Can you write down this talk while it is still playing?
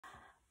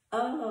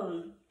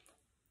I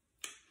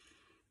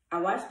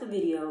watched the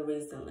video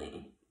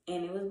recently,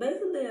 and it was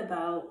basically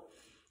about,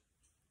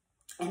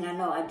 and I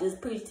know I just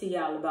preached to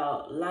y'all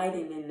about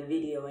lighting in the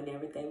video and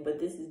everything, but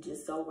this is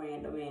just so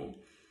random, and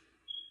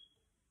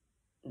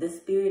the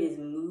spirit is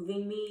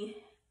moving me.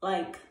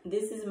 Like,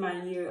 this is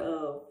my year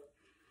of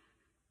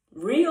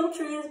real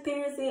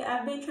transparency.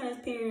 I've been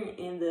transparent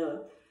in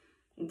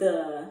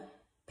the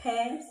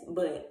past,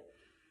 but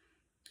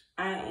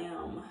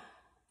I'm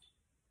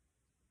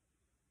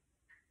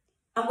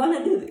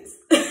gonna do this.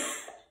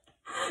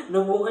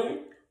 Number one,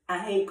 I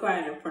hate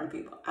crying in front of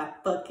people. I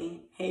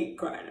fucking hate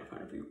crying in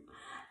front of people.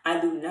 I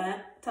do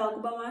not talk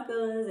about my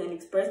feelings and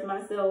express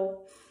myself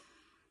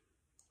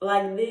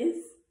like this.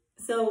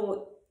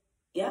 So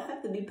y'all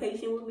have to be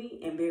patient with me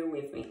and bear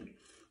with me.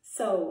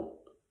 So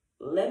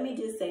let me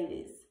just say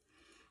this.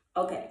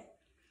 Okay.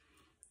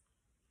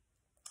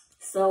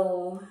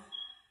 So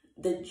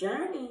the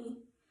journey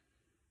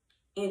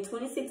in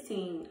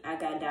 2016, I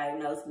got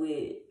diagnosed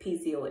with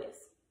PCOS,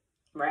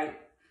 right?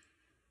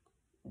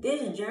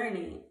 This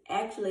journey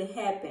actually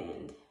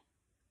happened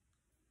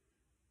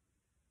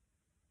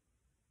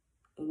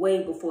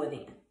way before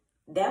then.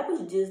 That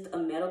was just a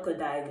medical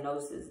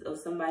diagnosis of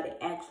somebody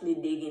actually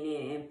digging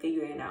in and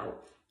figuring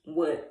out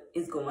what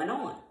is going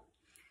on.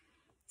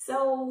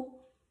 So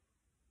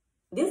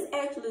this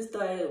actually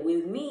started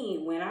with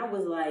me when I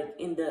was like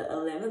in the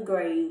 11th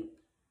grade,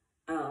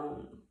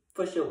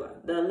 for sure.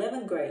 The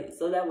 11th grade.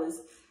 So that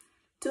was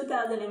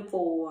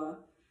 2004,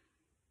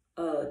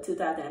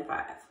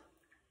 2005.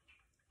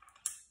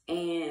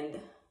 And,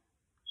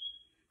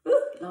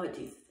 Lord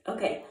Jesus.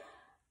 Okay.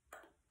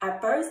 I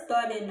first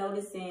started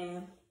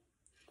noticing,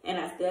 and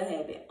I still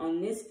have it on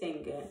this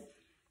finger.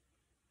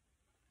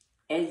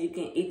 As you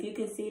can, if you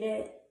can see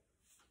that,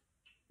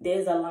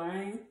 there's a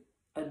line,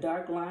 a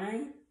dark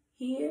line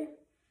here.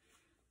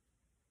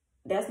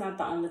 That's not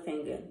the only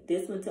finger.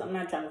 This one too, I'm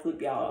not trying to flip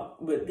y'all off,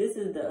 but this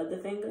is the other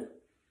finger.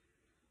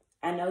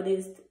 I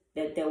noticed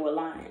that there were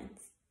lines.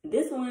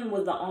 This one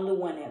was the only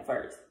one at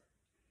first.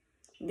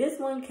 This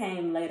one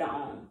came later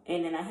on,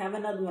 and then I have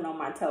another one on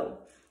my toe.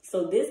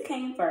 So this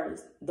came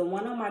first. The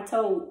one on my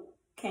toe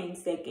came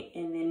second,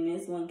 and then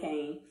this one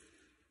came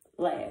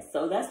last.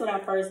 So that's what I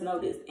first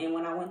noticed. And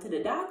when I went to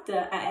the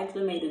doctor, I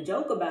actually made a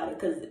joke about it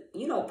because,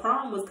 you know,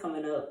 prom was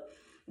coming up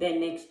that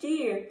next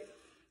year.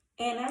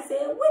 And I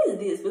said, what is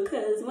this?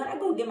 Because when I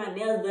go get my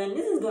nails done,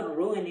 this is going to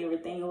ruin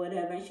everything or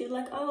whatever. And she's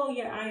like, oh,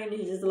 your iron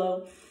is just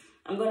low.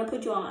 I'm going to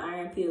put you on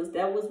iron pills.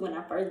 That was when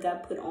I first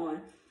got put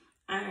on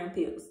iron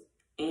pills.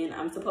 And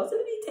I'm supposed to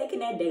be taking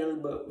that daily,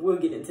 but we'll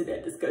get into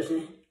that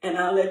discussion. And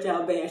I'll let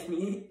y'all bash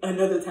me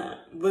another time.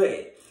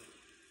 But,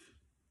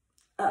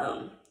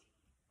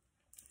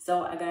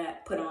 so I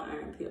got put on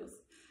iron pills.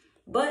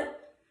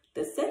 But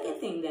the second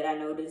thing that I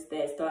noticed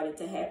that started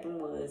to happen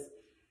was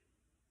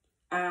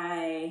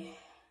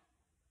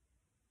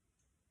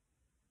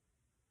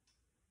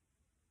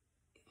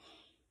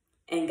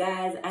and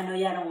guys, I know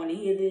y'all don't want to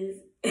hear this.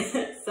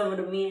 Some of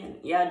the men,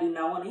 y'all do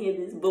not want to hear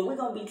this, but we're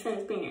going to be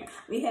transparent.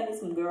 We having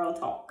some girl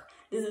talk.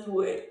 This is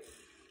what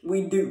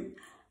we do.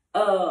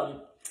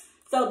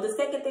 So the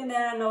second thing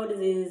that I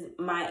noticed is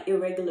my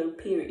irregular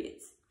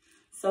periods.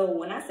 So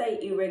when I say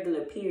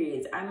irregular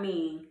periods, I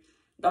mean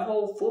the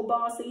whole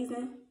football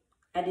season,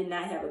 I did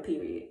not have a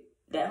period.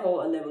 That whole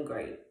 11th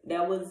grade.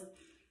 That was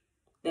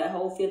that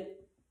whole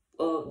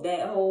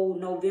that whole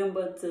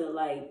November to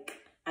like,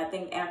 I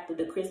think after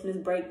the Christmas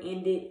break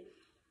ended,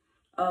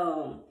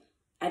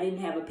 I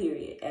didn't have a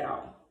period at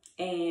all.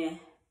 And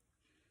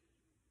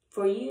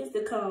for years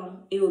to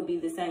come, it would be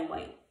the same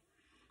way.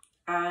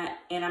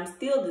 And I'm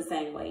still the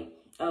same way.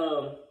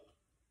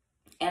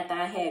 After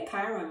I had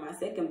Kyron, my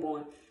second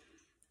born,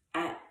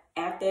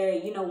 after,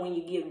 you know, when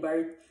you give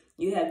birth,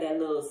 you have that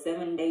little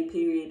 7-day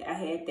period. I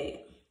had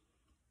that.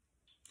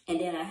 And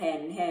then I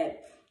hadn't had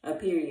a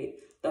period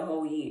the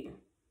whole year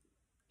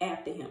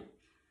after him.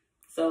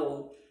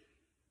 So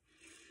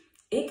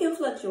it can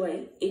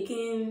fluctuate. It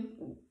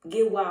can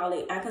get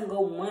wild. I can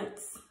go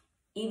months,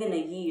 even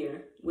a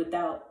year,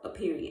 without a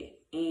period.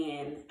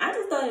 And I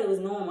just thought it was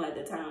normal at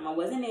the time. I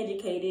wasn't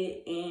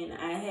educated, and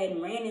I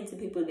hadn't ran into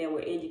people that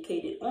were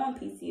educated on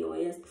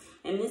PCOS.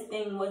 And this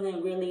thing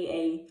wasn't really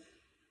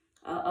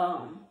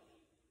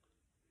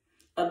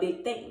a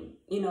big thing,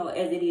 you know,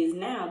 as it is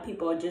now.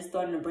 People are just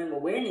starting to bring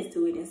awareness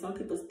to it, and some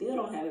people still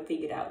don't have it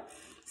figured out.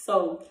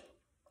 So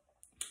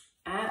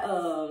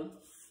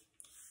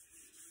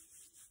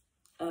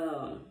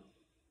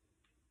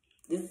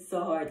this is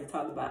so hard to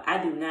talk about.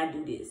 I do not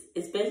do this,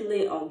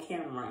 especially on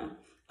camera.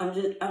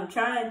 I'm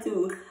trying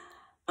to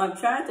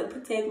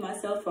protect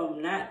myself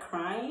from not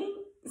crying.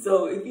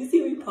 So if you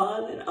see me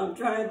pausing, I'm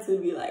trying to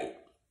be like,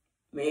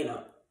 man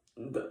up,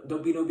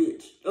 don't be no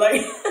bitch.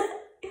 Like,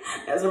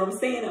 that's what I'm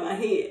saying in my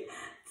head.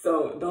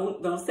 So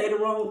don't say the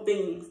wrong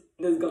things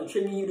that's gonna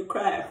trigger you to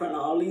cry in front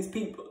of all these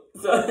people.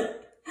 So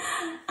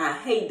I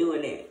hate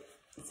doing that.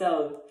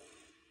 So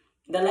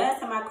the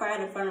last time I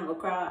cried in front of a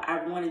crowd,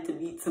 I wanted to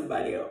beat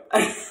somebody up.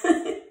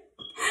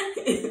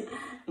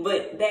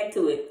 But back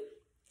to it.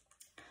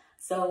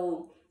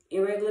 So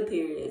irregular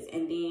periods,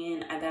 and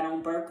then I got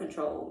on birth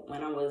control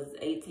when I was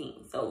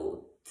 18.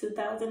 So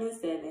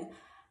 2007,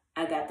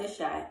 I got the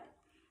shot,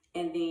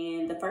 and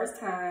then the first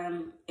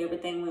time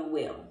everything went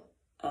well.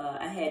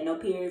 I had no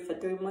period for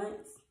 3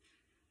 months,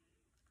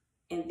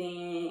 and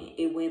then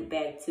it went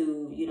back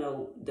to, you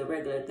know, the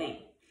regular thing.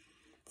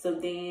 So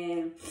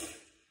then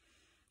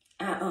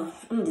I'm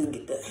in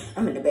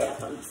the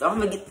bathroom, so I'm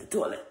gonna get the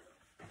toilet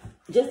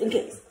just in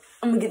case.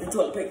 I'm gonna get the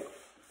toilet paper,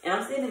 and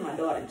I'm sitting in my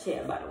daughter's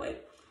chair, by the way.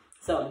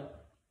 So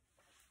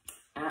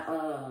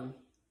oh,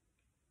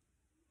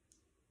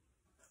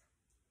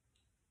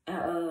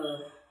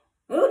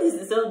 this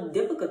is so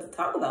difficult to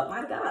talk about.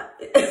 My God.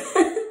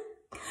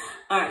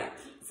 All right.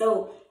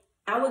 So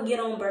I would get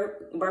on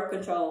birth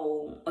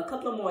control a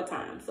couple of more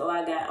times. So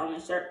I got on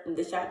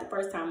the shot the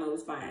first time, it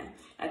was fine.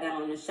 I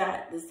got on the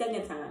shot the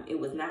second time, it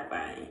was not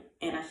fine,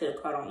 and I should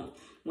have caught on.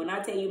 When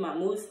I tell you my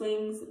mood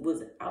swings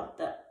was out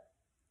the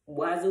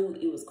wazoo,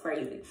 it was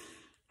crazy.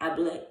 I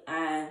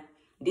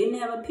didn't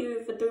have a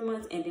period for 3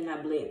 months, and then I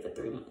bled for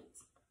 3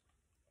 months.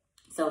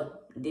 So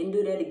didn't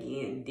do that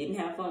again. Didn't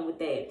have fun with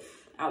that.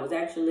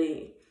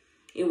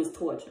 It was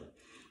torture.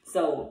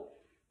 So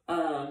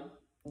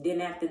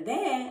then after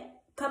that,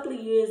 a couple of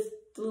years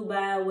flew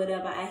by,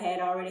 whatever. I had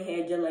already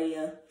had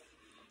Jalea,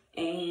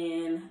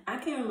 and I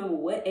can't remember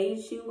what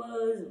age she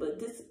was, but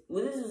this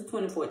was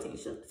 2014,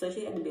 so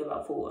she had to be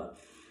about 4.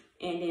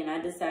 And then I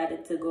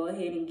decided to go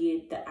ahead and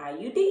get the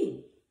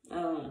IUD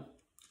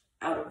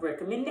out of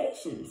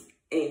recommendations.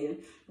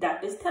 And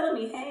doctors telling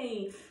me,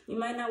 hey, you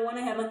might not want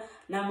to have a...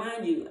 Now,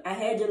 mind you, I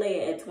had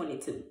Jalea at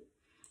 22.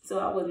 So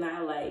I was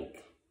not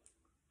like...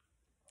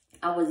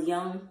 I was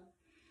young.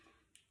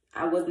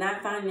 I was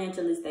not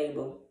financially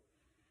stable.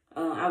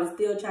 I was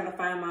still trying to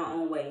find my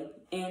own way.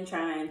 And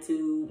trying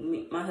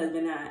to... My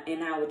husband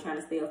and I were trying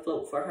to stay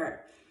afloat for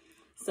her.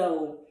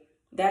 So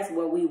that's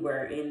where we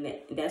were.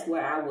 That's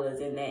where I was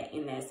in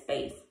that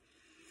space.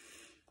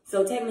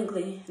 So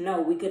technically,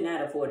 no, we could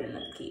not afford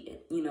another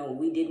kid. You know,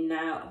 we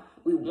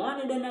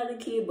wanted another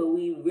kid, but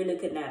we really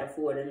could not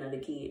afford another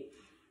kid.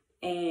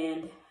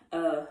 And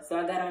so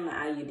I got on the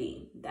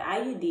IUD. The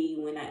IUD,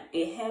 when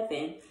it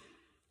happened,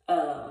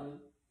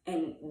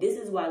 and this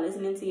is why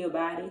listening to your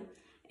body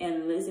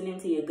and listening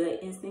to your gut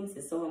instincts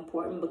is so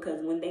important,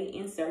 because when they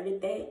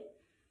inserted that,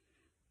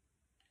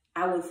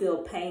 I would feel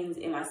pains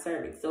in my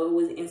cervix. So it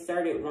was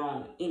inserted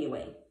wrong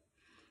anyway.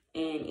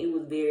 And it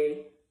was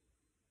very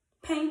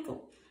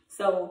painful.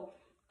 So,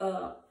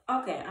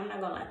 okay, I'm not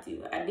gonna lie to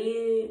you. I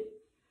did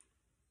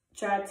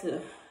try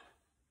to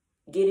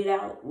get it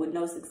out with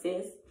no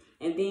success.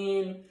 And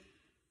then,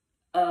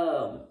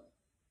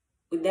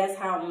 that's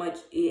how much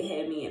it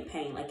had me in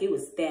pain. Like, it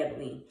was stabbing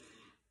me.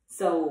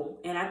 So,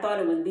 and I thought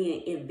it was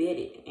being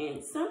embedded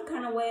in some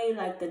kind of way,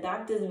 like the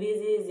doctor's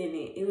visits, and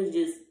it was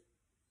just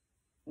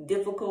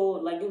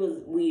difficult. Like, it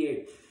was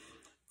weird.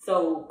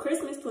 So,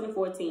 Christmas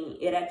 2014,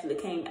 it actually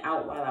came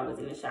out while I was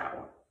in the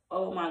shower.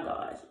 Oh my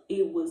gosh,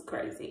 it was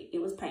crazy. It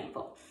was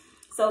painful.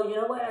 So, you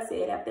know what I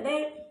said after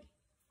that?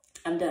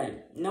 I'm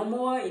done. No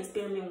more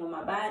experimenting with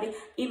my body.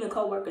 Even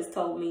coworkers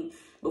told me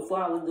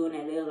before I was doing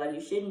that, they were like,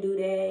 you shouldn't do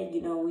that. You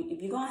know, if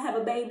you're going to have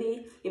a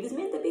baby, if it's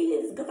meant to be,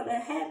 it's going to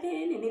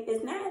happen. And if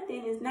it's not,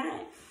 then it's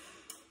not.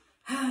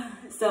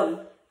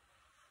 So,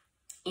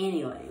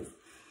 anyways,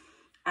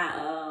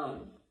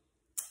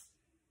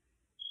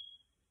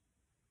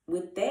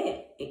 with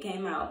that, it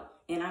came out.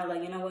 And I was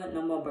like, you know what?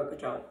 No more birth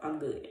control. I'm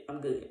good.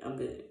 I'm good. I'm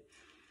good.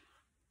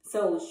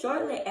 So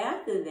shortly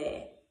after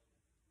that,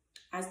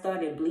 I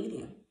started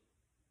bleeding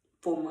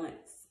for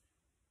months.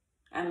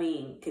 I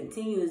mean,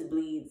 continuous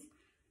bleeds.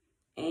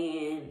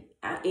 And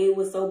it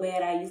was so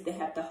bad, I used to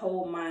have to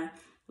hold my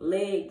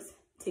legs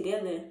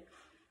together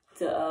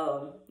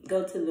to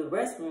go to the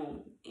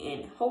restroom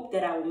and hope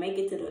that I would make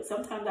it to the...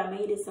 Sometimes I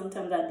made it,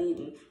 sometimes I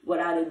didn't,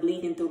 without it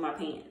bleeding through my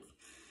pants.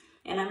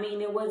 And I mean,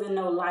 it wasn't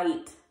no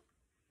light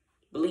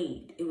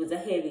bleed. It was a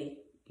heavy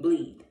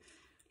bleed.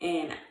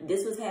 And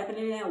this was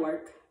happening at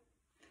work.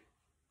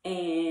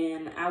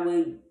 And I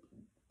would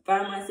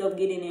find myself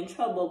getting in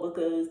trouble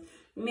because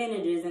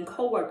managers and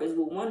coworkers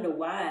would wonder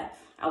why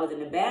I was in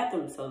the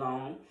bathroom so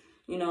long.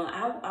 You know,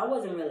 I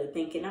wasn't really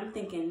thinking. I'm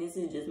thinking this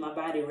is just my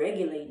body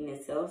regulating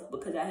itself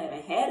because I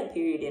haven't had a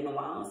period in a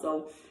while.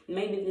 So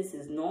maybe this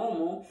is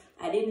normal.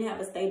 I didn't have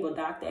a stable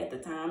doctor at the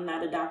time,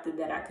 not a doctor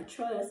that I could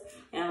trust.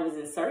 And I was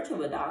in search of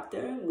a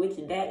doctor, which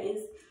that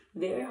is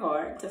very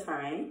hard to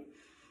find.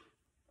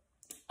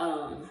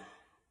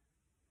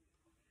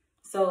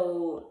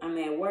 So I'm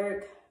at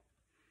work,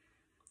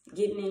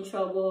 getting in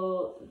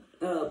trouble,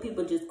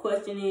 people just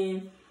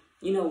questioning,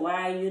 you know,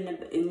 why are you in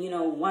the, you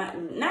know, why,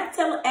 not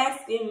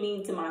asking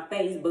me to my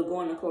face, but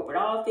going to corporate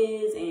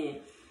office and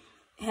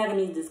having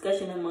these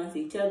discussions amongst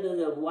each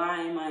other of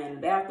why am I in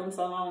the bathroom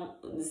so long.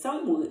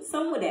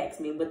 Some would ask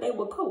me, but they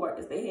were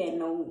coworkers. They had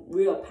no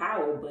real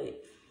power, but,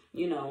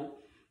 you know,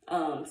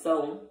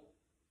 so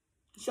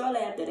shortly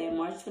after that,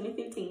 March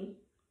 2015,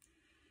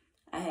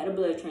 I had a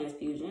blood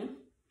transfusion.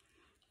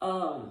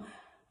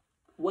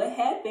 What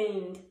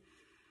happened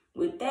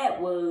with that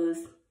was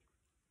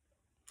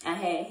I I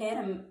had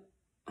him.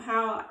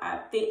 How I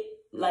fit,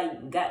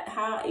 like,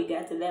 how it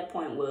got to that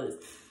point was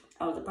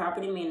I was a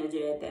property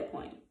manager at that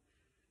point.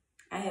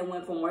 I had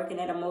went from working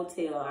at a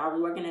motel. I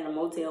was working at a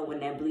motel when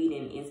that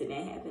bleeding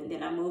incident happened.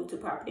 Then I moved to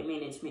property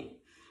management.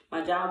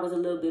 My job was a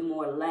little bit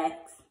more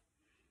lax,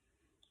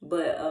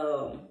 but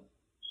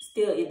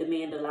still it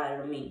demanded a lot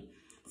of me.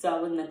 So I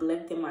was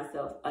neglecting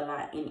myself a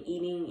lot in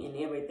eating and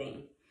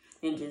everything,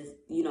 and just,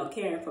 you know,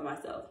 caring for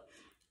myself.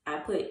 I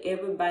put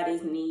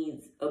everybody's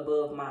needs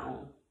above my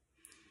own.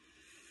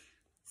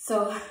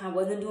 So I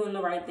wasn't doing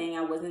the right thing.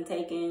 I wasn't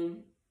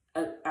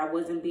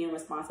being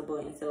responsible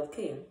in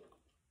self-care.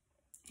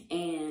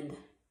 And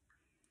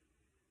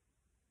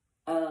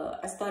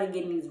I started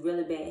getting these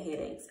really bad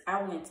headaches.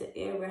 I went to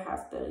every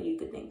hospital you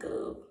could think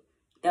of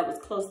that was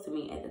close to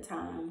me at the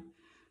time.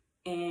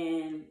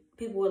 And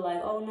people were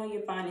like, oh, no,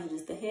 you're fine. It's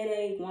just a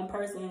headache. One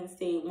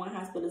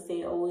hospital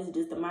said, oh, it's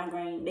just a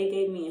migraine. They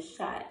gave me a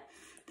shot.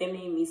 They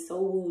made me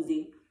so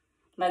woozy.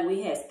 Like,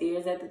 we had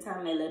stairs at the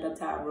time that led up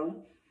to our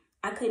room.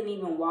 I couldn't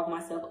even walk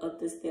myself up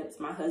the steps.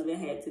 My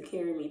husband had to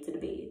carry me to the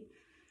bed.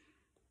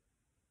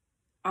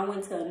 I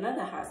went to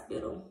another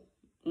hospital,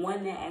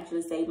 one that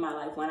actually saved my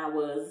life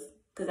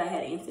because I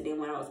had an incident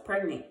when I was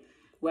pregnant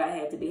where I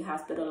had to be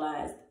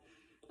hospitalized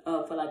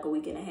for like a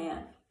week and a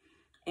half.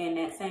 And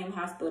that same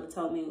hospital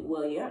told me,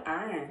 well, your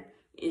iron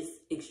is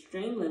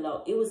extremely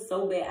low. It was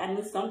so bad. I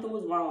knew something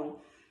was wrong.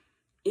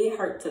 It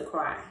hurt to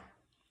cry.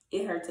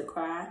 It hurt to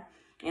cry,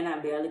 and I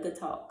barely could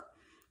talk.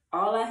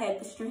 All I had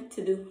the strength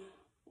to do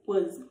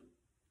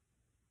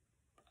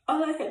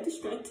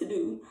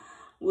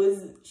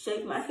was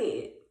shake my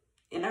head.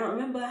 And I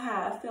remember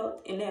how I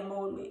felt in that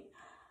moment.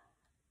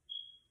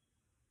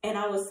 And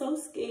I was so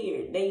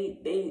scared. They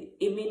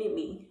admitted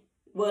me.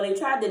 Well, they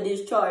tried to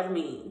discharge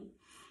me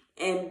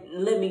and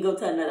let me go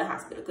to another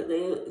hospital. Because,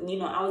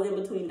 I was in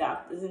between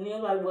doctors. And they were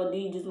like, well, do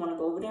you just want to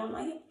go over there? I'm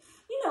like,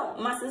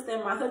 my sister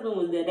and my husband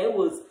was there. They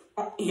was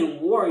in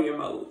warrior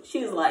mode.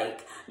 She was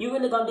like, you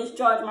really going to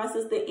discharge my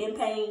sister in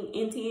pain,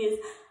 in tears?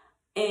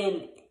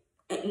 And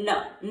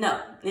no.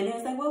 And they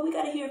was like, well, we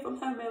got to hear from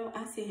her, ma'am.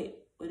 I said,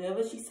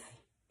 whatever she say.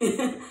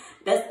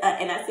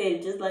 And I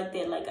said just like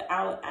that, like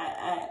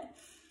I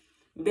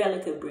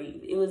barely could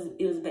breathe. It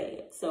was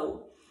bad.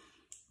 So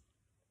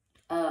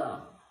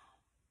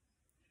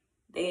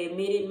they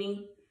admitted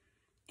me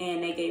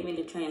and they gave me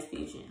the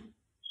transfusion.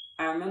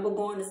 I remember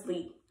going to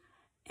sleep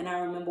and I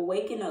remember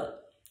waking up,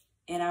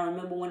 and I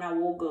remember when I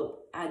woke up,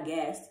 I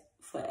gasped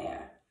for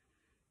air.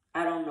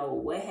 I don't know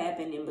what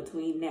happened in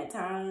between that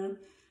time,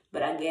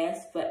 but I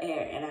gasped for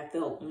air and I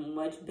felt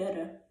much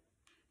better.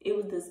 It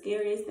was the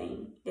scariest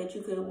thing that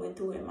you could have went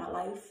through in my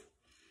life.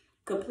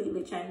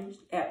 Completely changed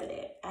after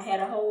that. I had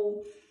a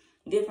whole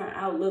different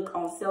outlook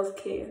on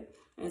self-care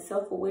and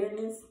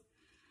self-awareness.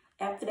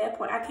 After that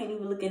point, I can't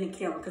even look in the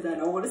camera because I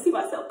don't want to see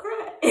myself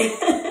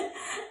cry.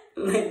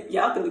 Like,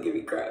 y'all can look at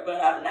me cry,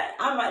 but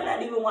I might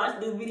not even watch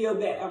this video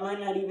back. I might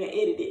not even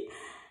edit it.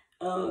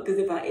 Because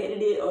if I edit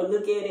it or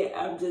look at it,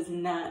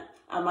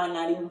 I might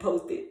not even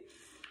post it.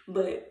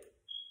 But,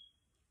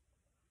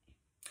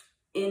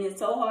 and it's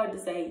so hard to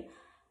say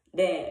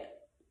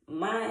that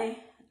my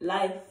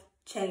life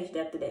changed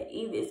after that,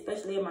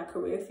 especially in my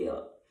career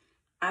field.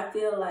 I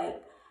feel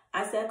like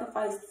I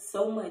sacrificed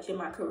so much in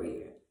my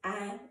career.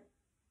 I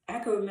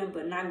can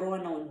remember not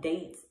going on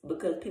dates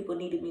because people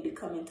needed me to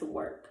come into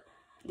work.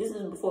 This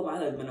is before my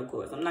husband, of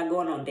course. I'm not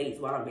going on dates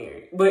while I'm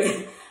married.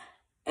 But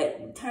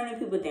turning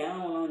people down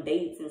on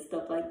dates and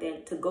stuff like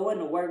that to go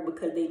into work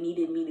because they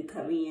needed me to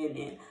come in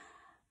and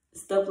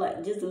stuff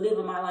like just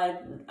living my life.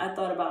 I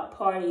thought about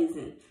parties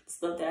and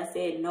stuff that I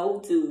said no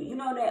to. You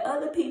know, that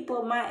other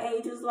people my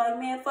age was like,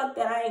 man, fuck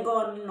that. I ain't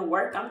going into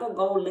work. I'm going to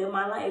go live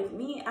my life.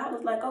 Me, I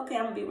was like, okay,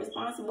 I'm going to be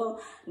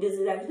responsible. This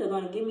is actually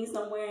going to get me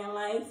somewhere in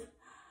life.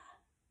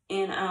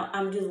 And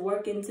I'm just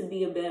working to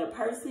be a better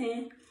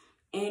person.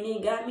 And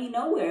it got me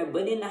nowhere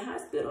but in the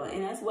hospital.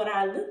 And that's what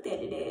I looked at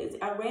it as.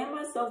 I ran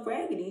myself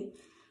raggedy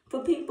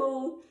for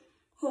people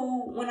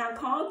who, when I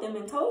called them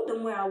and told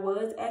them where I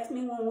was, asked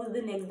me when was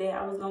the next day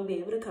I was going to be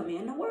able to come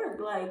in to work.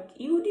 Like,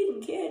 you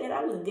didn't care that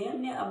I was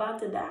damn near about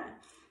to die.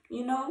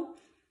 You know?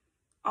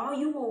 All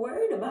you were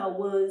worried about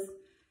was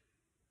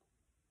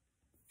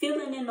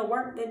filling in the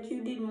work that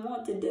you didn't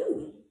want to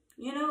do.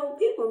 You know,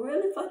 people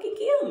really fucking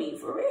kill me,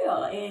 for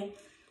real. And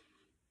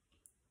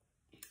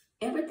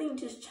everything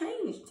just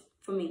changed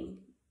for me.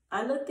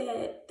 I looked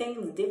at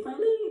things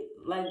differently,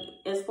 like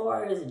as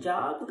far as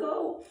jobs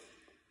go.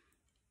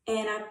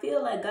 And I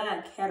feel like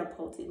God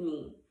catapulted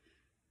me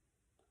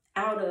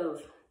out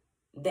of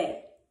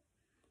that.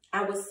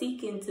 I was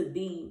seeking to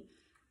be,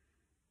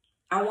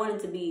 I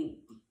wanted to be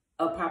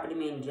a property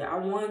manager. I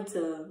wanted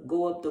to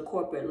go up the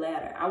corporate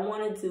ladder. I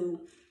wanted to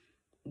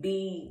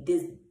be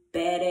this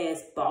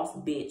badass boss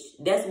bitch.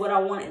 That's what I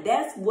wanted.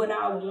 That's what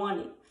I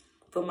wanted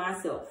for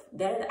myself.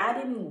 That I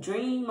didn't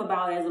dream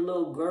about as a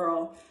little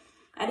girl.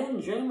 I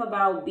didn't dream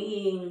about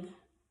being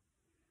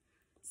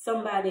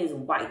somebody's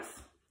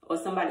wife or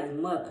somebody's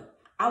mother.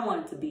 I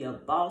wanted to be a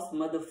boss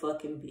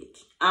motherfucking bitch.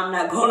 I'm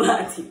not gonna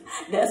lie to you.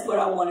 That's what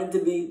I wanted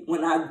to be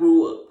when I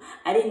grew up.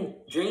 I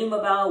didn't dream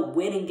about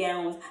wedding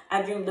gowns.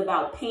 I dreamed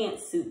about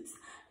pantsuits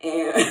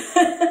and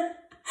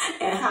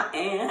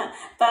and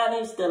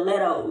 5-inch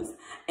stilettos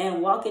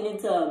and walking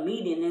into a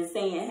meeting and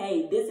saying,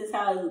 hey, this is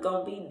how it's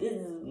gonna be. This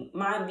is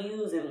my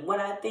views and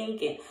what I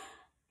think,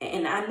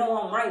 and I know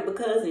I'm right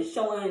because it's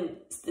showing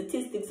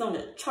statistics on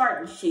the chart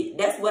and shit.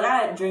 That's what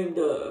I dreamed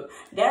of.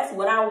 That's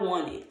what I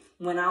wanted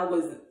when I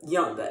was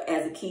younger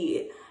as a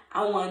kid.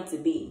 I wanted to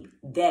be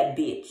that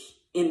bitch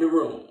in the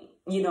room,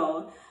 you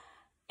know.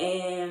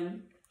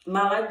 And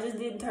my life just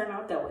didn't turn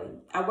out that way.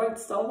 I worked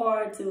so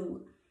hard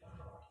to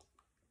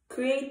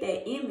create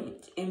that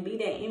image and be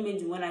that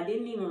image when I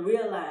didn't even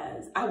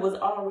realize I was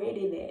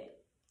already that.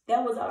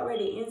 That was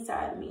already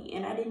inside me.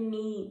 And I didn't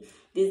need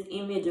this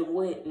image of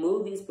what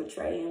movies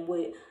portray and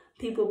what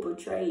people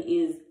portray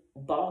is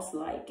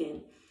boss-like.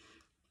 And,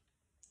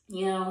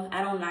 you know,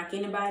 I don't knock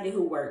anybody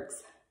who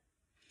works.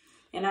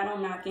 And I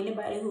don't knock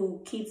anybody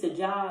who keeps a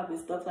job and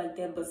stuff like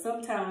that. But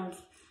sometimes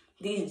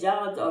these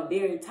jobs are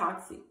very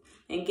toxic.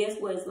 And guess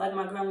what? It's like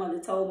my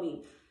grandmother told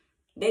me.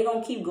 They're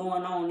going to keep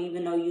going on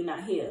even though you're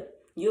not here.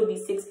 You'll be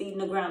 6 feet in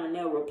the ground and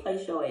they'll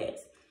replace your ass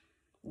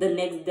the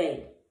next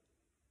day.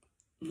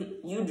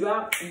 You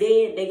drop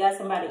dead, they got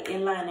somebody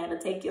in line that'll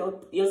take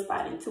your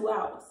spot in 2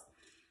 hours.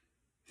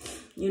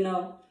 You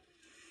know?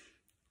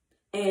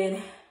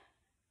 And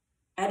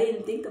I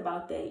didn't think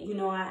about that. You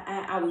know,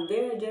 I was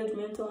very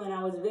judgmental, and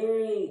I was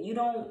very, you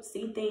don't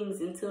see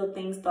things until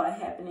things start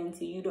happening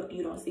to you.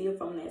 You don't see it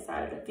from that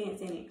side of the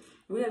fence. And it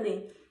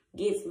really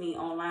gets me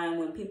online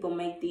when people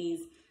make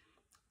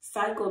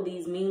cycle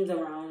these memes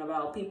around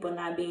about people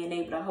not being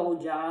able to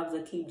hold jobs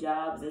or keep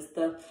jobs and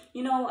stuff.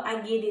 You know, I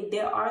get it.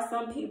 There are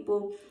some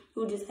people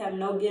who just have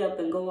no get up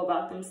and go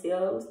about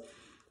themselves.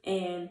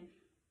 And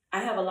I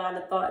have a lot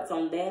of thoughts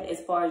on that as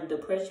far as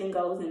depression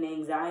goes and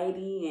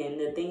anxiety and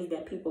the things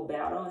that people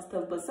battle and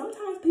stuff. But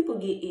sometimes people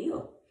get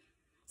ill.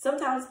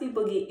 Sometimes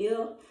people get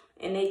ill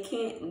and they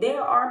can't.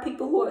 There are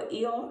people who are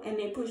ill and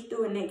they push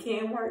through and they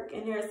can work.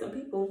 And there are some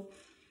people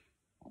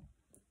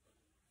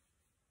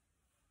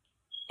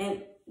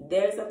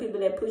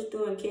that push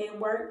through and can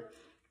work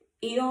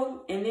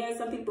ill, and there are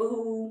some people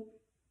who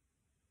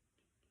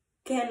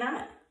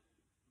cannot.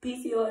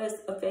 PCOS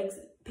affects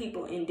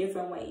people in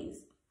different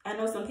ways. I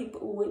know some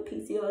people with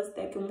PCOS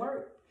that can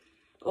work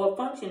or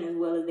function as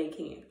well as they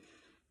can.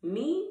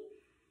 Me,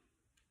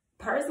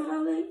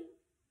 personally,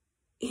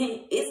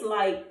 it's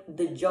like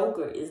the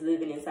Joker is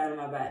living inside of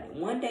my body.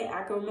 One day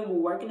I can remember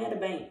working at a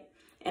bank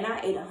and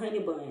I ate a honey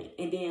bun,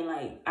 and then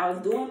like I was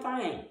doing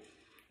fine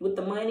with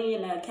the money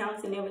and the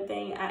accounts and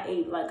everything. I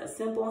ate like a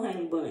simple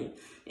honey bun.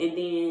 And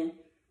then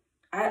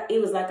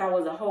it was like I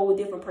was a whole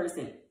different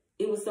person.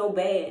 It was so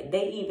bad.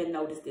 They even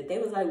noticed it. They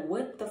was like,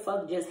 what the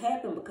fuck just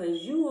happened?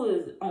 Because you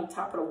was on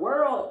top of the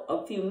world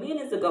a few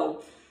minutes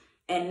ago.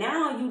 And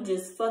now you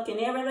just fucking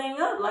everything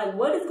up. Like,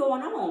 what is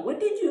going on?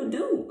 What did you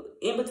do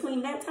in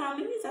between that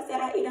time and this? I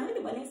said, I ate a honey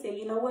bun. They said,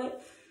 you know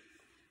what?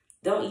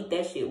 Don't eat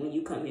that shit when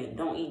you come here.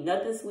 Don't eat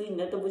nothing sweet,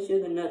 nothing with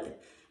sugar, nothing.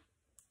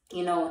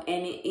 You know,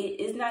 and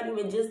it's not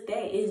even just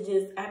that. It's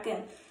just I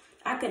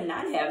could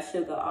not have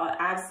sugar.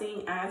 I've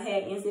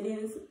had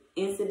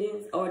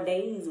incidents or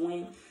days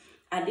when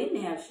I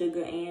didn't have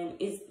sugar, and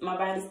my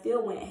body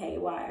still went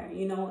haywire.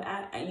 You know,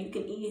 you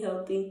can eat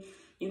healthy,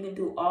 you can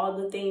do all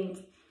the things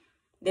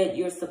that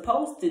you're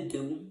supposed to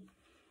do,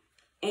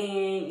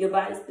 and your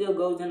body still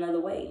goes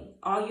another way.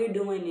 All you're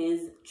doing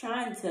is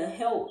trying to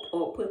help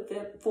or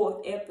put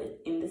forth effort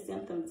in the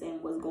symptoms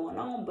and what's going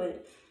on,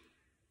 but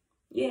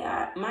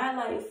yeah, my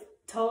life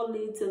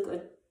totally took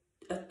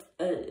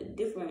a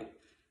different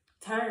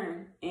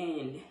turn,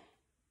 and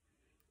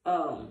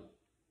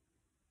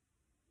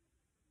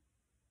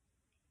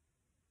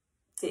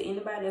to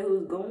anybody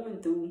who's going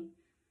through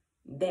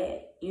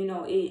that, you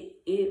know,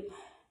 it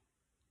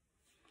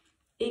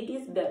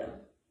gets better.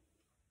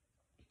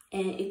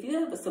 And if you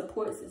have a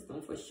support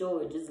system, for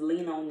sure, just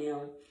lean on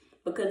them.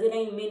 Because it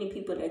ain't many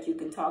people that you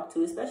can talk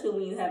to, especially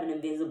when you have an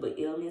invisible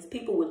illness.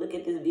 People would look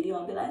at this video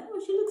and be like,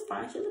 oh, she looks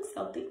fine. She looks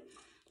healthy.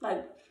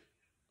 Like,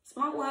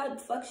 smart, what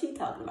the fuck she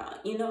talking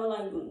about? You know,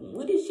 like,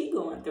 what is she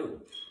going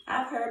through?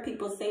 I've heard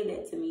people say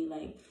that to me,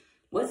 like,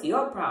 what's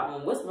your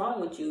problem? What's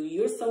wrong with you?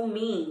 You're so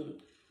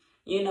mean.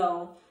 You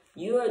know,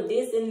 you're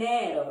this and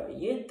that, or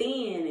you're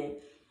thin. And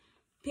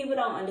people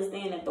don't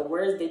understand that the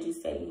words that you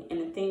say and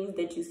the things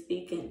that you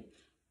speak and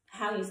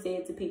how you say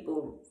it to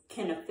people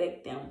can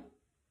affect them.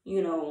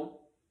 You know,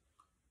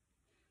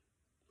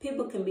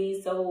 people can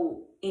be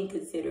so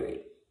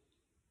inconsiderate.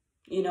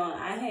 You know,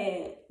 I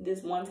had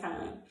this one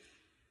time,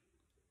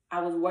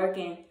 I was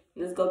working,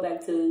 let's go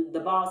back to the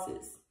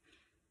bosses.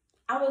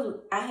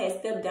 I had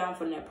stepped down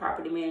from that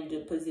property manager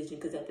position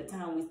because at the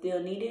time we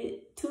still needed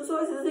 2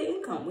 sources of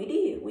income. We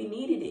did. We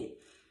needed it.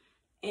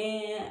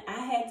 And I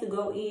had to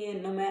go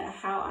in no matter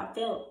how I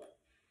felt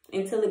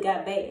until it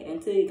got bad,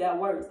 until it got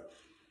worse.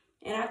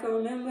 And I can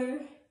remember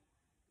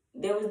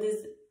there was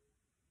this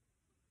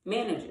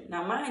manager.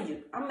 Now, mind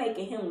you, I'm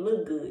making him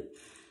look good.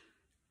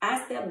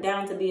 I stepped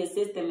down to be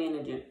assistant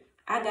manager.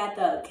 I got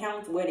the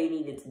accounts where they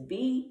needed to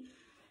be.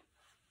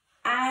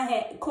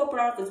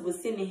 Corporate office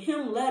was sending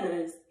him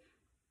letters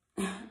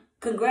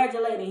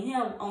congratulating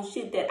him on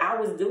shit that I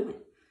was doing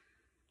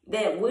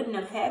that wouldn't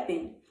have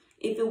happened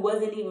if it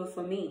wasn't even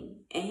for me.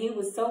 And he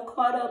was so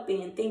caught up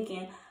in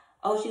thinking,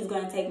 oh, she's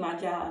going to take my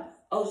job.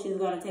 Oh, she's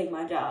going to take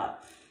my job.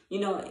 You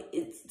know,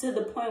 it's to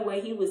the point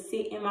where he would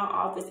sit in my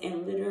office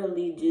and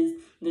literally just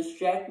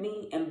distract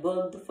me and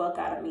bug the fuck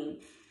out of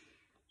me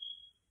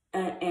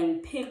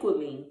and pick with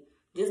me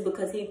just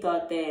because he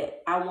thought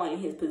that I wanted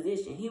his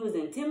position. He was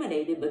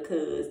intimidated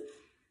because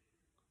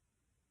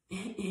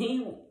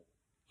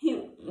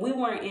we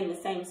weren't in the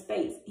same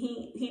space.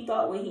 He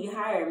thought when he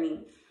hired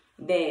me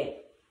that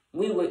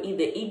we were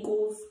either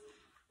equals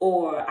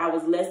or I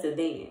was lesser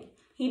than.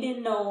 He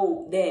didn't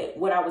know that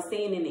what I was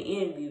saying in the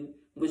interview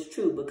was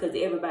true, because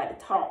everybody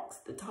talks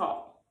the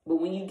talk. But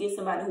when you get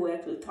somebody who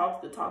actually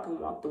talks the talk and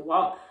walk the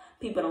walk,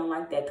 people don't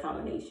like that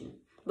combination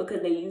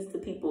because they're used to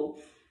people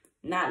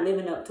not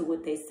living up to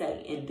what they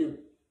say and do.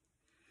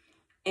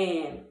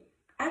 And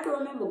I can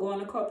remember going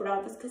to corporate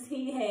office because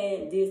he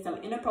did some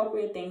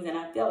inappropriate things, and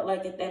I felt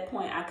like at that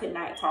point I could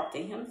not talk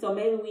to him. So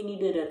maybe we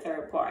needed a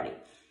third party.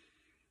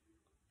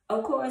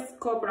 Of course,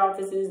 corporate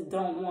offices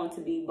don't want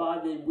to be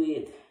bothered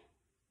with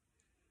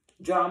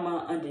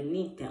drama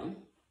underneath them.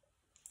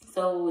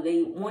 So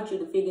they want you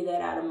to figure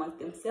that out amongst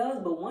themselves.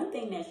 But one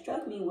thing that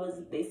struck me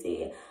was they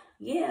said,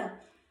 yeah,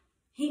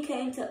 he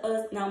came to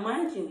us. Now,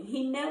 mind you,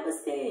 he never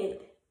said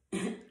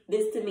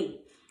this to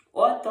me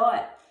or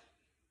thought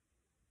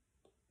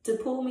to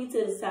pull me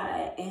to the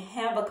side and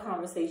have a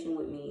conversation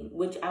with me,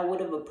 which I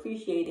would have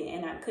appreciated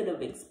and I could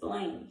have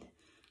explained.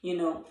 You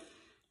know,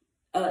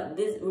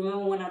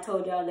 remember when I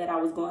told y'all that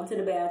I was going to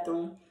the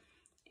bathroom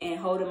and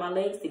holding my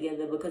legs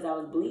together because I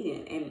was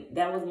bleeding? And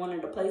that was one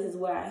of the places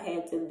where I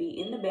had to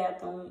be in the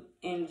bathroom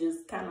and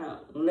just kind of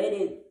let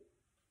it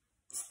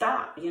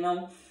stop, you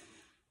know.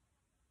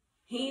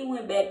 He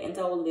went back and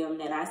told them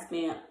that I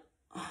spent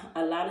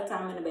a lot of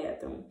time in the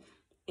bathroom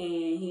and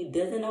he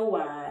doesn't know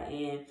why.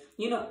 And,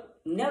 you know,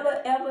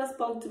 never ever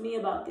spoke to me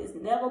about this.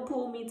 Never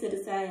pulled me to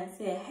the side and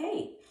said,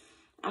 hey,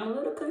 I'm a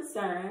little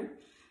concerned.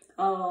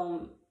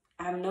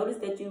 I've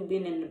noticed that you've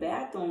been in the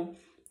bathroom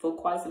for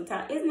quite some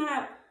time. It's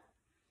not...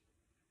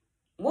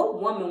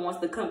 What woman wants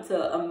to come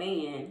to a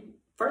man?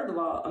 First of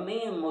all, a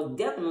man most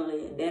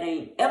definitely that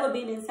ain't ever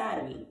been inside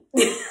of me.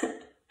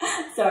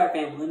 Sorry,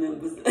 family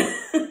members.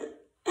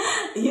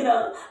 You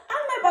know,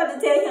 I'm not about to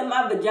tell him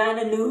my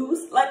vagina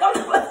news. Like,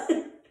 I'm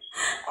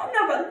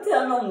not about to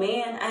tell no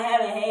man I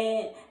haven't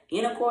had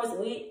intercourse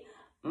with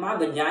my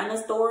vagina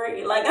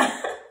story. Like,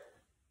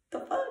 the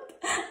fuck?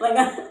 Like,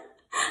 I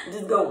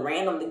just go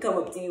randomly come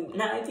up to you.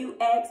 Now, if you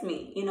ask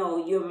me, you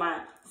know, you're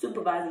my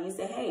supervisor, you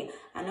say, hey,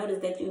 I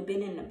noticed that you've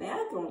been in the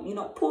bathroom, you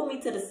know, pull me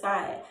to the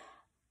side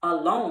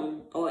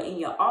alone or in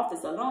your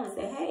office alone and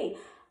say, hey,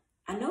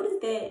 I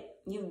noticed that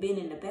you've been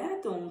in the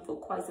bathroom for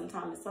quite some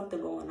time. Is something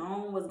going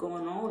on? What's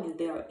going on? Is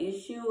there an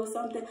issue or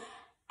something?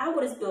 I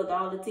would have spilled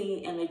all the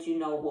tea and let you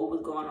know what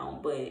was going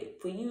on. But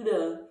for you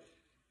to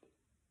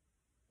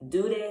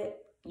do that,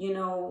 you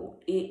know,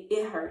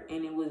 it hurt,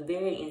 and it was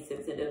very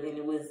insensitive, and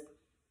it was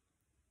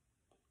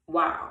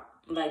wow.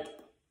 Like,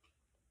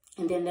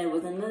 and then there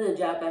was another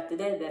job after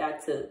that I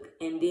took.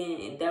 And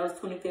then that was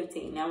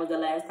 2015. That was the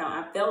last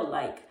time I felt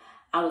like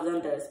I was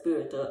under a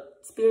spiritual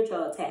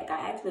attack.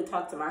 I actually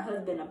talked to my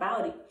husband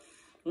about it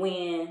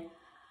when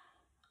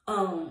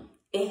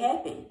it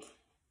happened.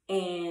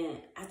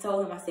 And I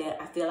told him, I said,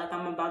 I feel like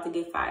I'm about to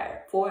get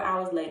fired. 4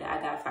 hours later, I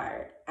got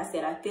fired. I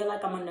said, I feel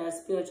like I'm under a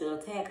spiritual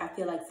attack. I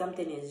feel like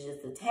something is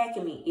just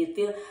attacking me.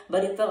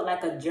 But it felt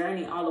like a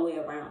journey all the way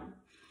around.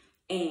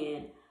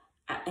 And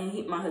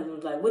my husband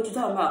was like, what you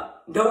talking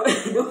about? Don't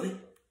say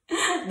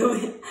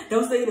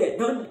that.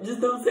 Don't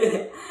say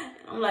that.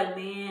 I'm like,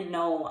 man,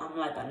 no. I'm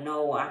like,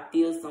 no, I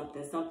feel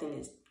something. Something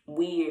is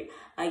weird.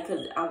 Like,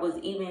 because I was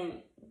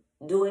even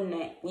doing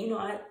that. You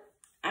know,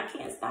 I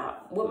can't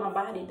stop what my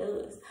body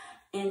does.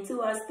 And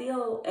two, I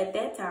still, at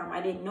that time,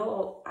 I didn't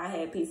know I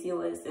had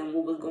PCOS and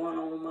what was going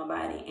on with my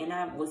body. And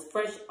I was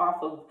fresh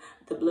off of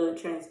the blood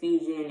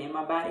transfusion and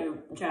my body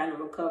trying to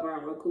recover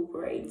and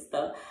recuperate and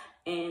stuff.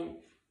 And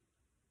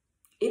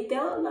it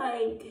felt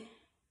like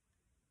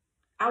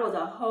I was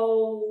a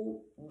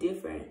whole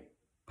different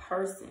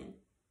person.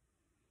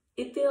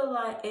 It felt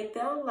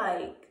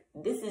like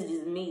this is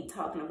just me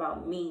talking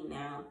about me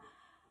now.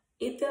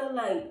 It felt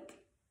like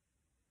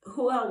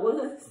who I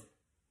was,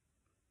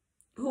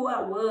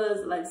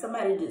 like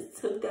somebody just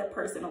took that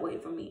person away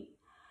from me.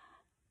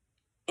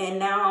 And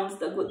now I'm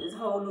stuck with this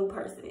whole new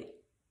person.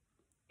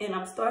 And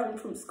I'm starting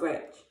from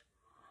scratch.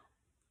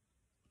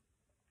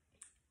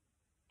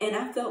 And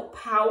I felt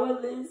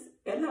powerless.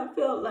 And I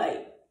felt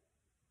like,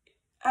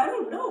 I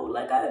don't know,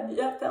 like I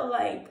felt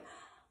like,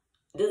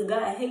 does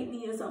God hate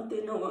me or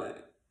something? Or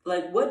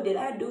like, what did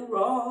I do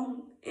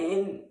wrong?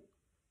 And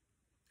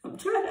I'm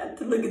trying not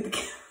to look at the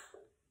camera.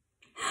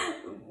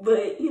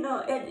 But, you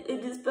know,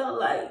 it just felt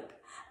like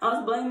I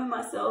was blaming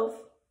myself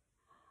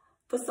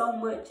for so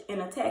much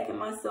and attacking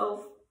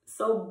myself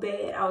so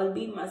bad. I was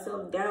beating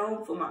myself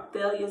down for my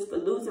failures, for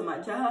losing my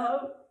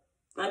job.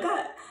 Like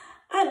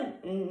I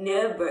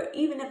never,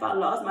 even if I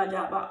lost my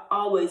job, I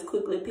always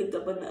quickly picked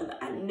up another.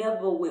 I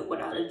never went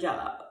without a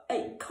job.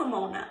 Hey, come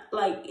on now.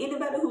 Like,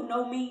 anybody who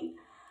know me,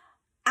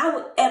 I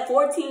was at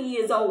 14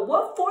 years old.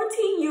 What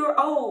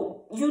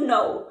 14-year-old, you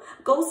know,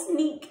 go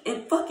sneak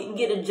and fucking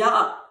get a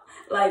job?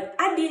 Like,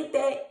 I did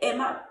that, and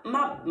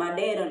my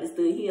dad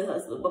understood, he a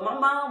hustler, but my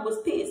mom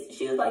was pissed.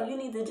 She was like, you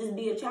need to just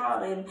be a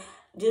child and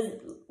just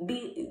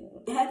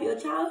have your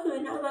childhood.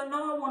 And I was like,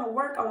 no, I want to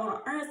work. I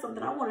want to earn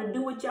something. I want to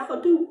do what y'all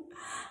do.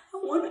 I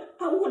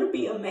want to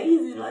be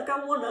amazing. Like,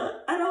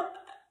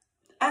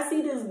 I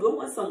see this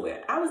going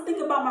somewhere. I was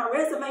thinking about my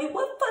resume.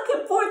 What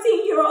fucking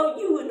 14-year-old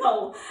you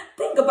know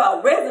think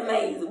about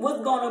resumes?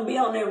 What's going to be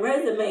on their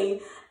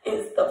resume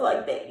and stuff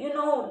like that? You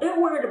know, they're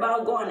worried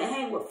about going to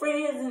hang with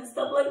friends and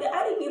stuff like that.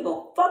 I didn't give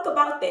a fuck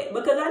about that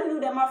because I knew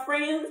that my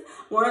friends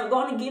weren't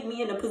going to get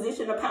me in a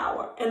position of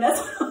power. And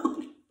that's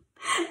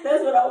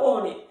what I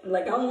wanted.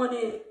 Like, I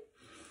wanted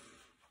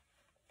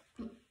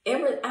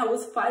I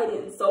was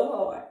fighting so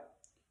hard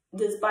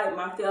despite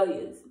my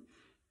failures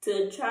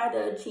to try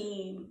to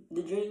achieve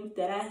the dreams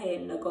that I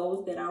had and the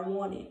goals that I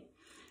wanted.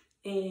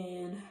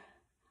 And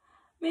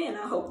man,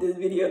 I hope this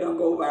video don't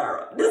go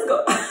viral. This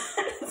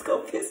go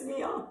piss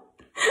me off.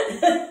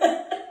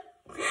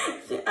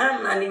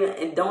 I'm not even,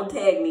 and don't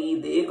tag me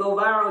either. It go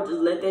viral,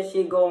 just let that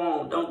shit go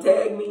on. Don't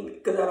tag me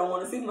because I don't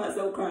want to see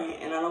myself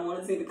crying and I don't want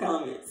to see the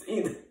comments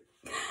either.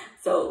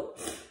 So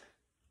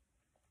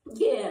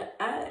yeah,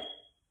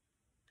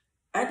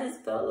 I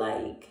just felt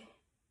like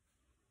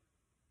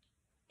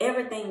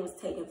everything was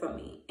taken from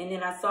me. And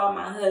then I saw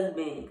my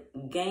husband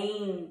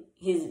gain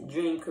his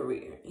dream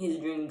career, his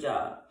dream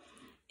job,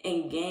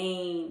 and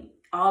gain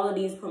all of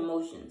these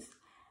promotions.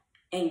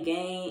 And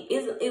gain,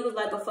 it was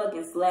like a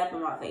fucking slap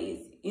in my face.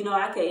 You know,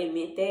 I can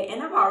admit that.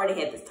 And I've already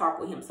had this talk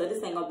with him, so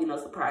this ain't gonna be no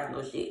surprise,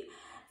 no shit.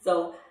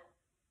 So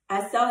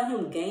I saw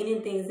him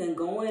gaining things and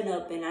going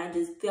up, and I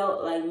just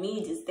felt like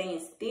me just staying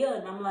still.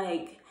 And I'm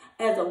like,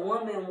 as a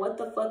woman, what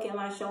the fuck am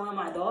I showing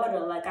my daughter?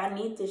 Like, I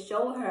need to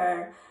show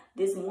her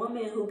this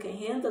woman who can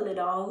handle it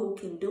all, who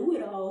can do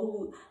it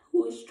all,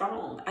 who is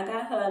strong. I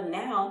got her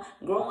now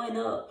growing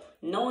up,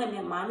 knowing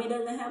that mommy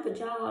doesn't have a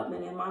job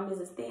and that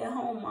mommy's a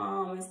stay-at-home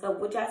mom and stuff,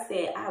 which I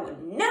said I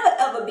would never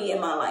ever be in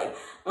my life.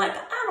 Like,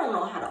 I don't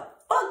know how the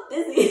fuck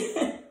this is.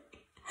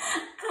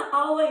 I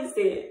always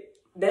said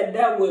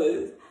that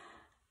was,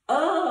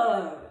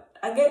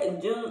 I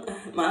get June.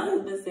 My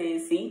husband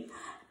said, see,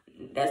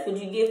 that's what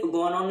you get for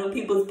going on them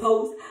people's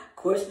posts,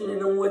 questioning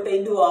them what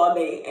they do all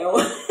day. And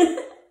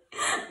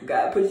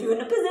God put you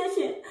in a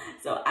position.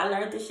 So I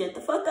learned to shut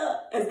the fuck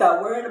up and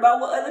stop worrying about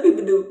what other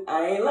people do.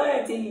 I ain't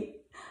lying to you.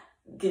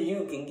 Because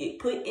you can get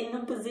put in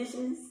them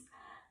positions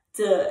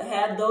to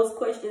have those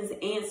questions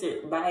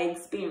answered by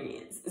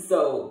experience.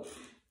 So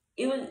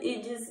I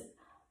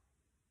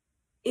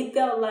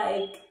felt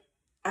like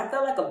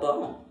a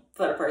bum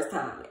for the first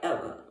time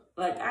ever.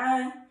 Like,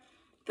 I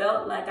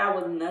felt like I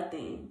was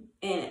nothing.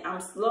 And I'm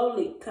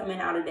slowly coming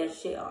out of that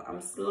shell. I'm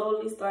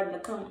slowly starting to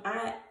come.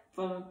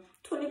 From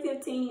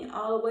 2015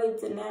 all the way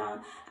to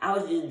now, I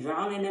was just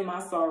drowning in my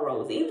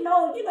sorrows. Even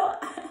though, you know,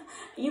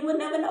 you would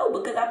never know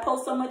because I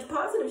post so much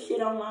positive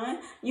shit online.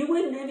 You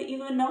wouldn't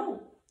even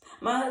know.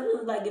 My husband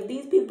was like, if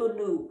these people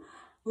knew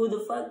who the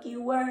fuck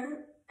you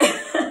were,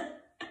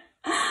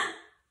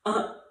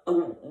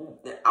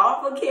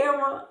 off of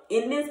camera,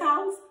 in this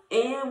house,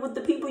 and with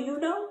the people you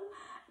know,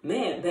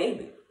 man,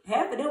 baby,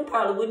 half of them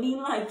probably wouldn't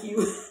even like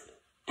you.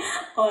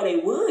 Or they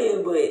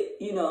would, but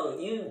you know,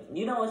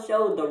 you don't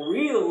show the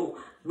real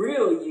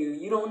you.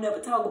 You don't never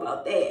talk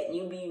about that.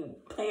 You be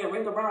playing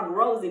Ring Around the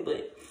Rosie,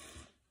 but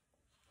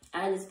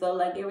I just felt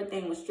like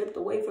everything was stripped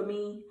away from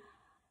me.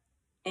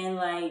 And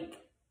like,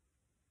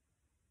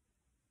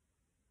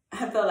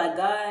 I felt like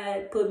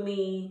God took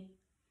me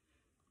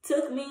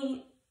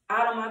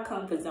out of my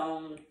comfort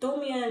zone,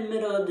 threw me in the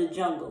middle of the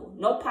jungle.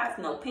 No pots,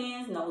 no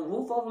pans, no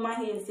roof over my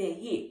head, and said,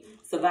 here,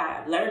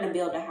 survive, learn to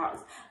build a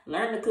house,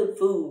 learn to cook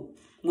food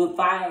with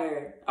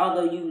fire,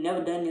 although you've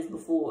never done this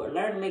before.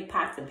 Learn to make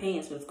pots and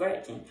pans from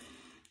scratch. And,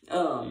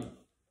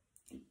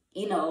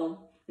 you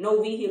know,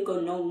 no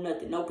vehicle, no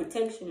nothing, no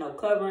protection, no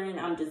covering.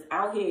 I'm just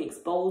out here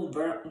exposed,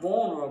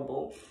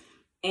 vulnerable.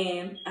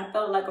 And I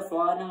felt like a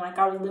fraud and like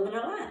I was living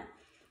a lie.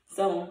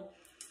 So,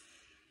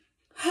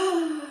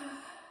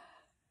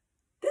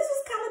 this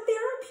is kind of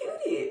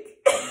therapeutic.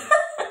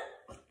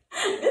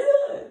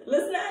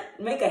 Let's not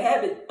make a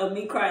habit of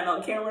me crying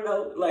on camera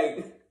though.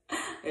 Like,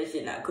 that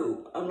shit not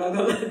cool. I'm not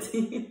gonna lie to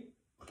you.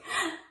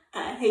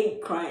 I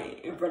hate crying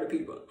in front of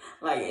people.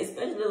 Like,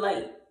 especially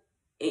like,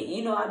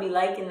 you know, I be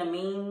liking the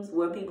memes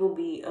where people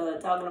be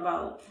talking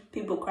about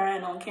people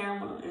crying on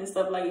camera and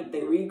stuff. Like, if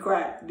they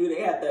re-cry, do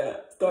they have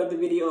to start the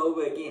video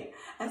over again?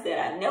 I said,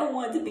 I never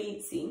want to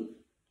be, see,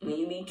 when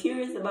you be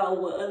curious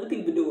about what other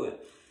people doing,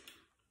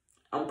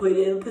 I'm put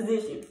in a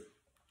position.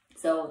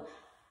 So,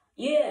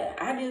 yeah,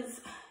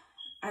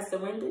 I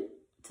surrendered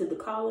to the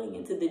calling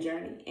and to the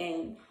journey.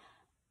 And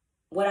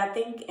what I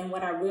think and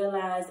what I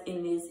realize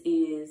in this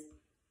is,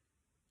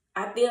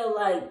 I feel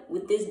like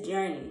with this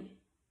journey,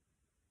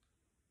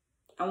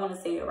 I want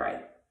to say it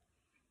right.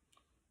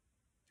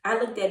 I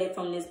looked at it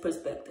from this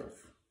perspective.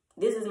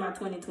 This is my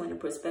 2020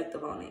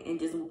 perspective on it, and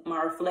just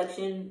my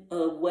reflection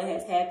of what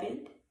has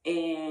happened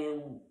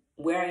and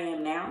where I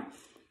am now.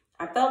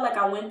 I felt like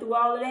I went through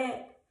all of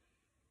that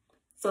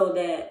so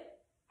that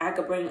I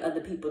could bring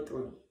other people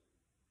through.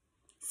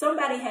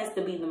 Somebody has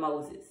to be the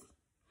Moses.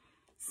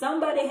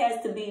 Somebody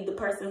has to be the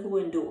person who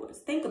endures.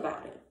 Think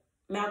about it.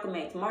 Malcolm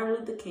X, Martin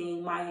Luther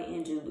King, Maya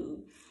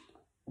Angelou,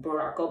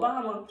 Barack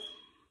Obama.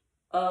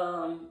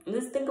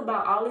 Let's think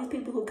about all these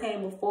people who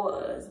came before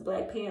us,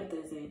 Black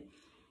Panthers. And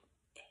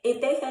if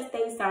they had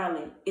stayed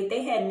silent, if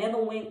they had never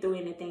went through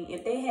anything,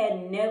 if they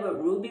had never,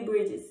 Ruby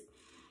Bridges,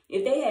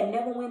 if they had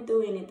never went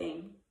through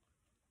anything,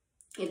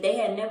 if they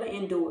had never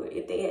endured,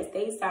 if they had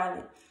stayed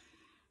silent,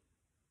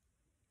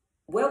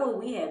 where would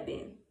we have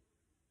been?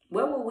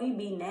 Where would we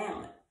be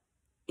now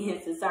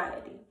in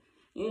society?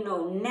 You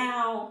know,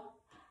 now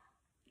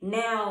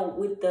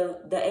with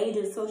the age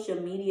of social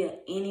media,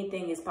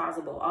 anything is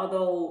possible.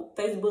 Although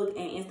Facebook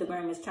and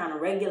Instagram is trying to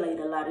regulate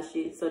a lot of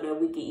shit so that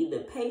we can either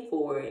pay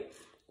for it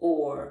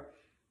or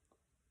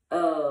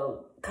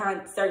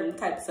certain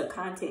types of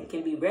content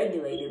can be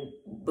regulated,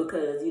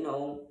 because, you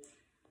know,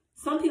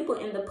 some people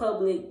in the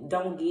public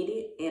don't get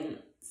it, and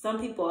some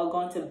people are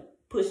going to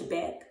push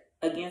back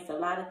against a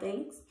lot of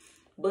things.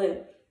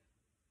 But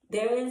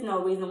there is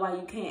no reason why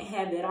you can't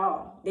have it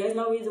all. There's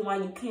no reason why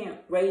you can't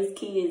raise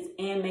kids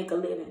and make a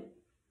living.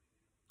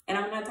 And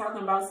I'm not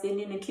talking about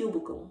sitting in a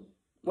cubicle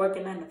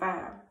working 9 to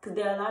 5. Because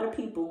there are a lot of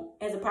people,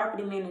 as a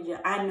property manager,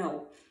 I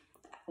know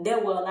there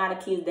were a lot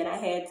of kids that I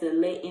had to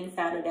let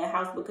inside of that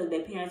house because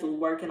their parents was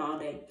working all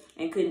day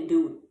and couldn't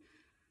do it.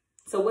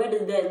 So where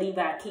does that leave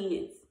our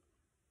kids?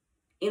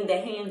 In the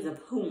hands of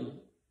whom?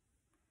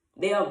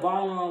 They are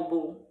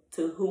vulnerable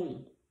to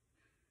whom?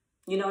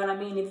 You know what I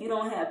mean? If you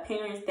don't have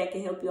parents that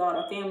can help you out,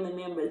 or family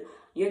members,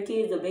 your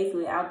kids are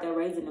basically out there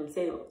raising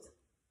themselves.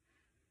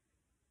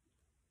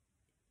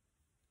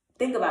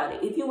 Think about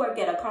it. If you work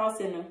at a call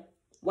center,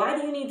 why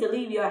do you need to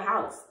leave your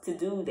house to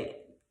do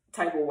that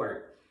type of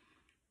work?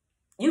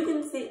 You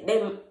can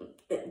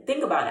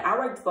think about it. I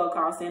worked for a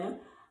call center.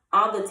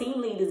 All the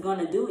team lead is going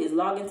to do is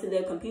log into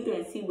their computer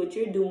and see what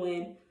you're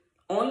doing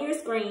on your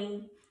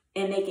screen,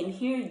 and they can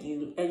hear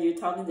you as you're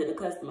talking to the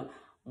customer.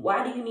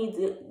 Why do you need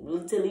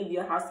to leave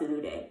your house to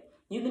do that?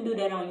 You can do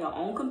that on your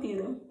own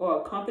computer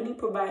or a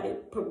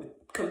company-provided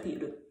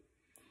computer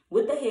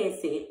with the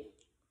headset.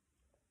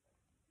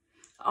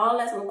 All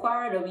that's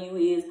required of you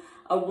is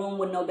a room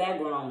with no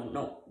background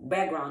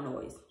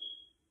noise.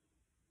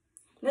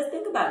 Let's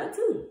think about it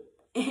too.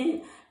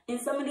 And in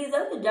some of these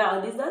other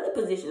jobs, these other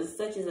positions,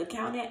 such as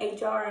accountant,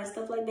 HR, and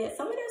stuff like that,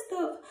 some of that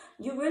stuff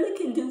you really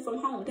can do from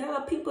home. There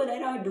are people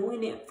that are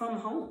doing it from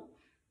home,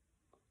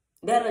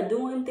 that are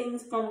doing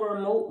things from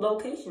remote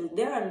locations.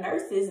 There are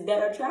nurses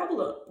that are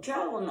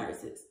travel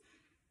nurses.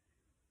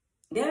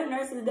 There are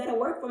nurses that are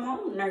work from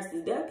home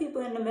nurses. There are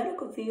people in the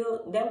medical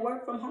field that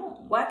work from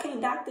home. Why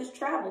can't doctors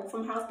travel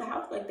from house to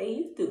house like they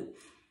used to?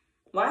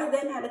 Why is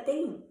that not a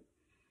thing?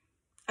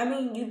 I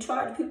mean, you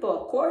charge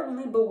people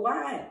accordingly, but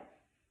why?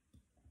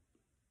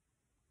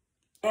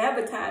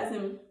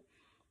 Advertising,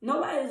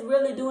 nobody's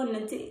really doing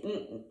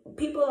the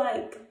people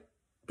like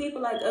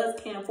us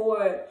can't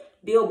afford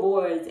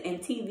billboards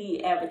and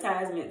TV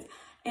advertisements.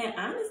 And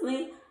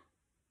honestly,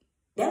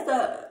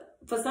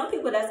 for some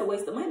people, that's a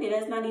waste of money.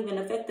 That's not even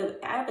effective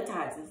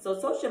advertising. So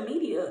social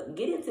media,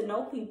 getting to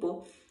know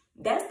people,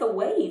 that's the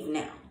wave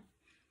now.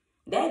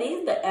 That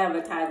is the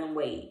advertising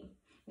wave.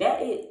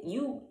 That is,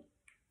 you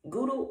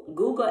Google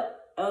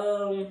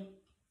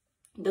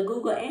the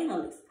Google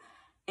analysts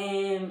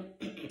and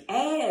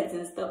ads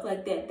and stuff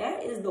like that.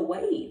 That is the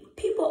wave.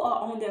 People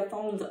are on their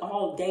phones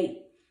all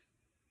day.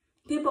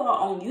 People are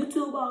on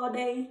YouTube all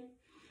day.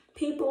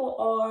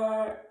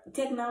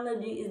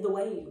 Technology is the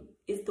wave.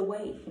 It's the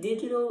wave.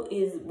 Digital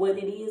is what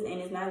it is,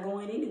 and it's not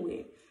going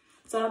anywhere.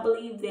 So I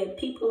believe that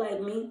people like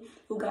me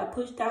who got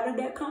pushed out of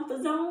their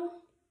comfort zone,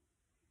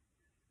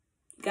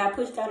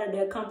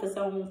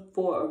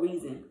 for a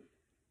reason.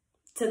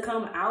 To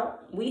come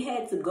out, we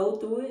had to go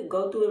through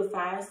the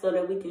fire so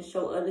that we can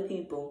show other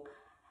people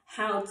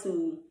how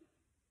to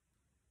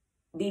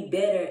be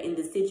better in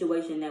the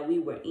situation that we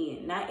were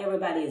in. Not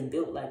everybody is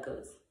built like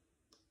us.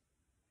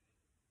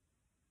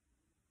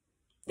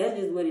 That's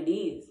just what it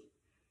is.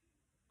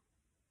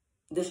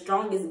 The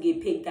strongest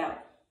get picked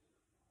out.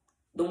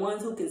 The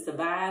ones who can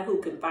survive,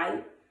 who can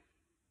fight,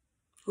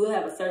 who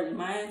have a certain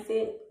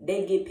mindset,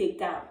 they get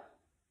picked out.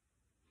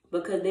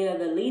 Because they are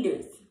the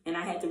leaders. And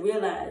I had to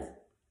realize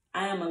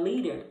I am a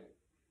leader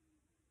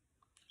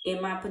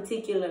in my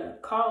particular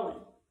calling.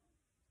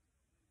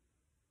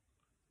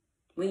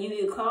 When you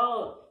get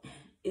called,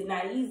 it's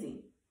not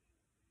easy.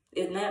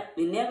 It's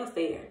never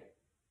fair.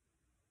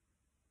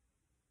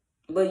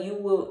 But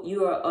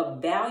you are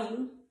of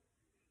value,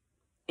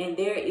 and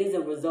there is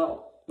a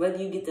result, whether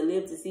you get to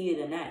live to see it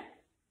or not.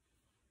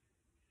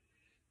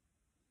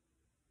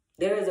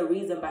 There is a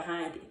reason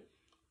behind it.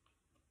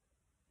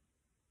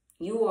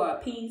 You are a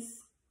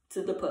piece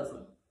to the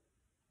puzzle.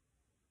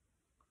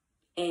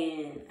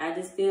 And I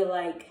just feel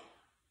like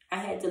I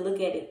had to look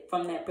at it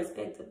from that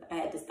perspective. I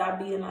had to stop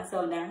beating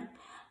myself down,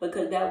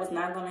 because that was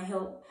not going to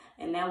help,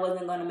 and that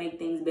wasn't going to make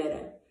things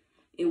better.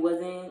 It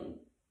wasn't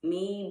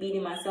me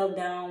beating myself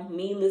down,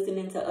 me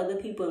listening to other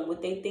people and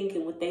what they think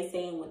and what they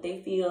say and what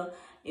they feel.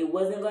 It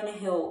wasn't going to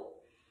help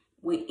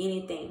with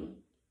anything,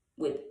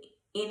 with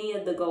any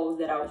of the goals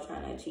that I was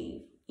trying to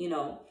achieve. You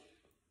know,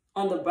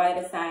 on the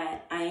brighter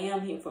side, I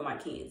am here for my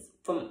kids.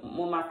 From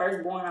when my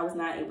first born, I was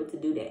not able to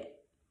do that.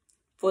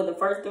 For the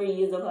first 3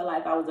 years of her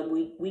life, I was a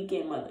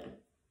weekend mother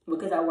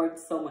because I worked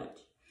so much.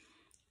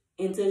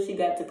 Until she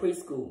got to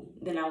preschool,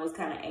 then I was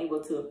kind of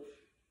able to,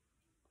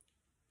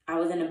 I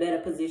was in a better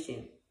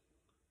position.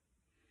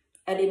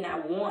 I did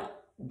not want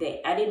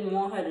that. I didn't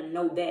want her to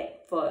know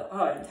that for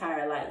her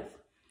entire life.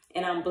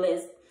 And I'm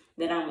blessed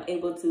that I'm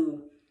able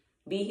to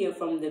be here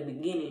from the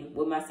beginning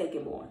with my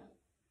second born.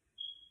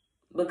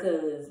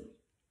 Because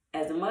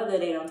as a mother,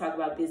 they don't talk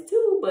about this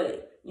too,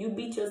 but you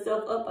beat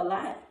yourself up a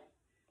lot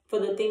for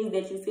the things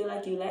that you feel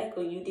like you lack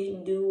or you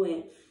didn't do.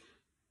 And,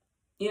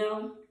 you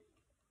know,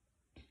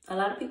 a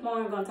lot of people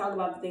aren't going to talk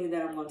about the things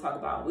that I'm going to talk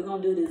about. We're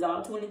going to do this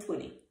all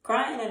 2020.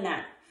 Crying or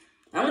not,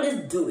 I'm going to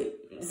just do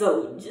it.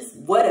 So, just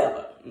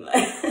whatever.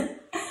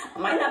 I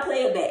might not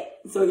play it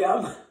back. So,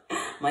 y'all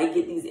might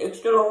get these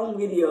extra long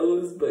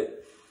videos, but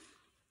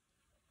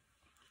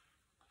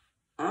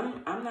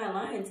I'm not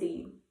lying to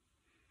you.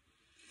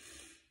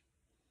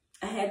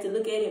 I had to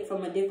look at it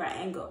from a different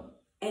angle.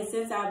 And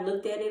since I've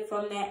looked at it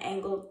from that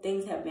angle,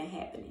 things have been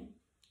happening.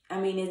 I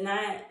mean, it's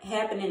not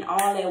happening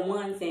all at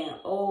once and,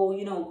 oh,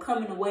 you know,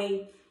 coming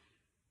away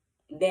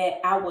that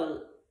I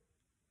want,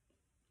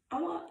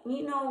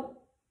 you know,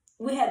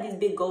 we have these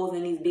big goals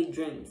and these big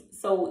dreams.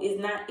 So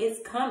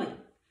it's coming.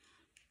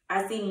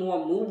 I see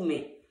more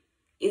movement.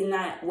 It's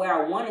not where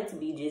I want it to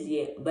be just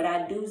yet, but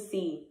I do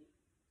see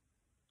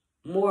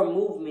more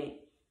movement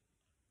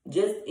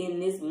just in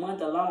this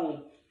month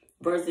alone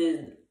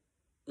versus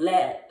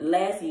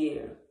last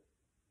year,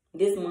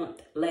 this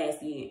month,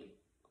 last year.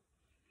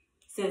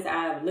 Since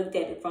I've looked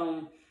at it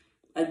from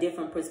a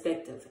different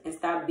perspective and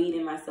stopped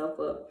beating myself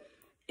up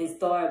and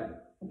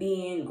start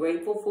being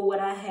grateful for what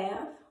I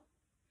have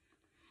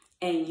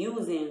and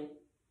using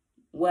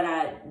what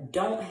I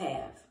don't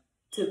have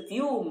to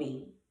fuel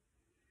me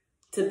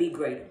to be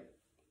greater.